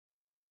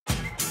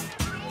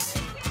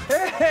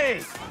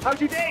Hey,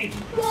 how'd you date?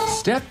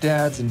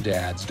 Stepdads and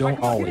dads don't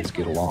always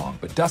get along,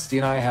 but Dusty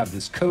and I have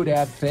this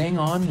co-dad thing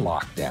on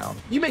lockdown.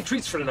 You make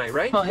treats for tonight,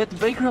 right? I'll hit the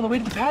bakery on the way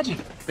to the pageant.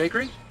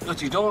 Bakery? No,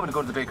 you don't want me to go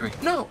to the bakery.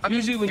 No, I'm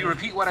Usually when you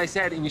repeat what I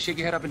said and you shake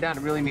your head up and down,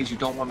 it really means you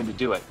don't want me to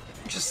do it.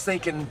 just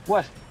thinking,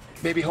 What?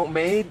 maybe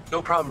homemade?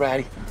 No problem,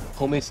 Braddy.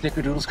 Homemade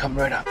snickerdoodles coming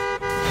right up.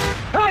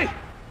 Hey!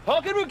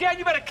 Honkin' Rugan,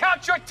 you better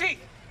count your teeth!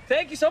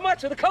 Thank you so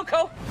much for the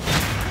cocoa.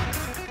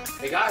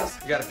 Hey guys,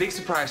 we got a big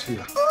surprise for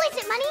you. Oh, is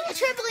it money? A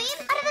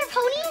trampoline? Another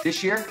pony?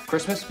 This year,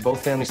 Christmas,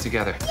 both families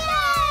together.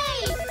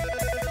 Yay!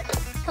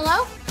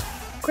 Hello?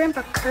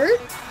 Grandpa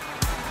Kurt?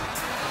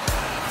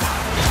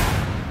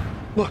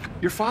 Look,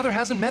 your father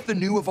hasn't met the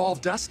new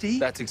evolved Dusty.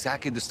 That's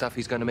exactly the stuff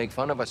he's gonna make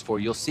fun of us for.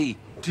 You'll see.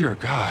 Dear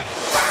God.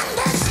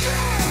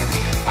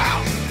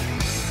 Wow.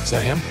 Is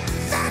that him?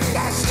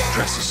 His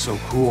dress is so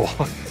cool.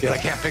 Yet I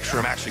can't picture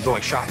him actually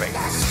going shopping.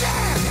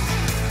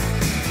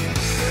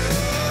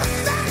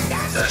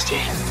 Dusty.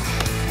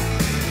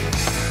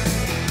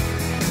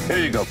 Here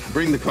you go.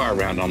 Bring the car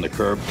around on the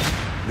curb.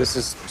 This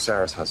is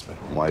Sarah's husband.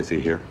 Why is he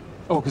here?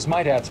 Oh, because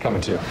my dad's coming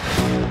too.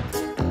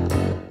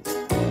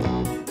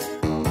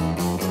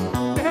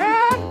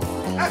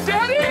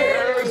 Daddy!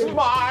 Here's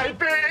my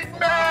big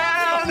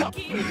man!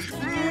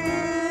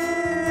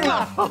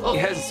 He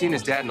hasn't seen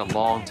his dad in a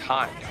long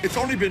time. It's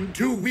only been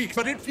 2 weeks,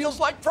 but it feels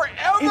like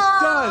forever. It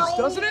does,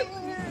 doesn't it?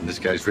 And this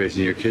guy's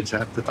raising your kids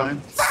half the time?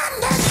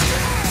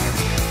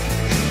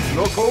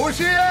 Look who's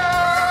here!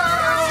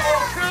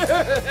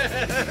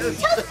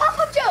 Tell the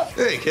pop-up joke!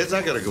 Hey, kids,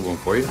 I got a good one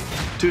for you.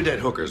 2 dead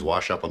hookers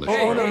wash up on the shore.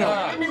 Oh, no.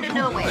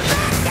 No way.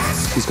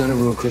 He's gonna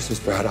ruin Christmas,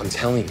 Brad, I'm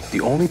telling you.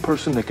 The only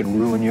person that can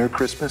ruin your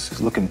Christmas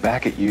is looking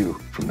back at you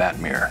from that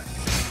mirror.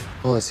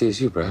 All I see is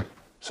you, Brad.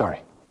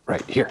 Sorry.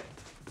 Right, here.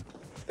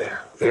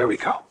 There we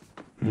go.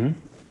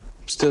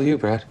 Still you,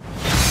 Brad.